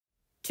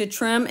To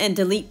trim and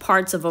delete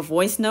parts of a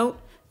voice note,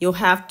 you'll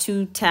have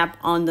to tap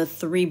on the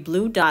 3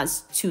 blue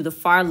dots to the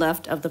far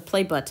left of the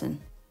play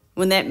button.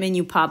 When that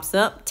menu pops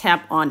up,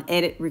 tap on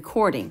Edit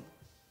Recording.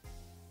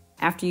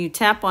 After you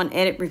tap on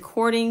Edit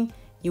Recording,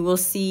 you will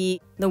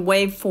see the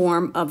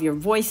waveform of your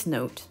voice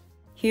note.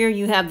 Here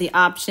you have the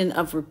option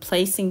of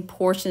replacing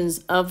portions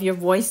of your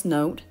voice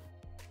note.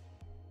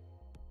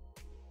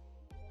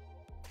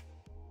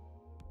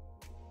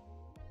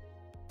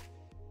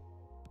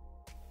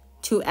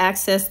 To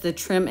access the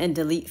trim and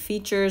delete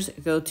features,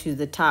 go to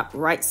the top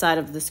right side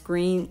of the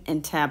screen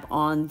and tap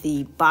on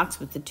the box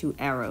with the 2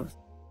 arrows.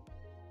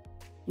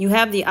 You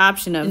have the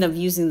option of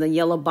using the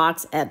yellow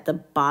box at the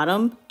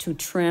bottom to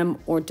trim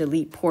or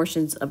delete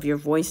portions of your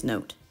voice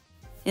note.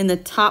 In the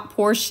top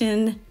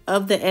portion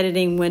of the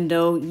editing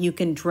window, you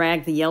can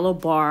drag the yellow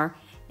bar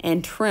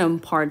and trim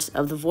parts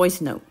of the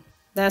voice note.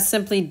 That's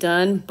simply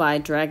done by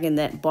dragging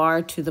that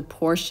bar to the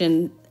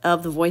portion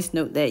of the voice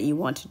note that you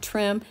want to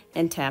trim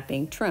and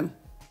tapping Trim.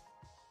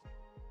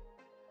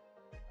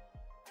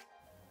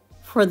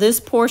 For this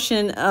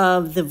portion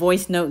of the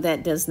voice note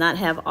that does not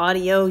have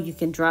audio, you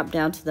can drop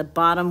down to the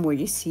bottom where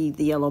you see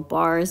the yellow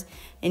bars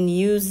and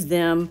use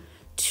them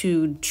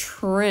to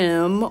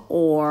trim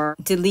or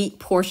delete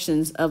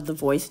portions of the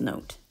voice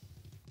note.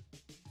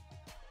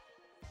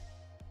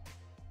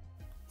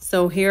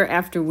 So here,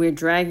 after we're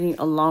dragging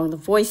along the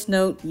voice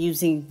note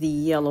using the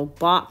yellow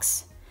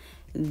box,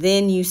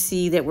 then you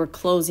see that we're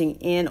closing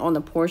in on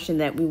the portion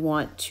that we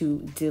want to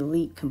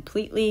delete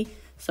completely.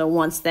 So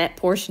once that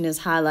portion is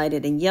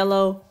highlighted in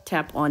yellow,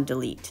 tap on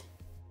Delete.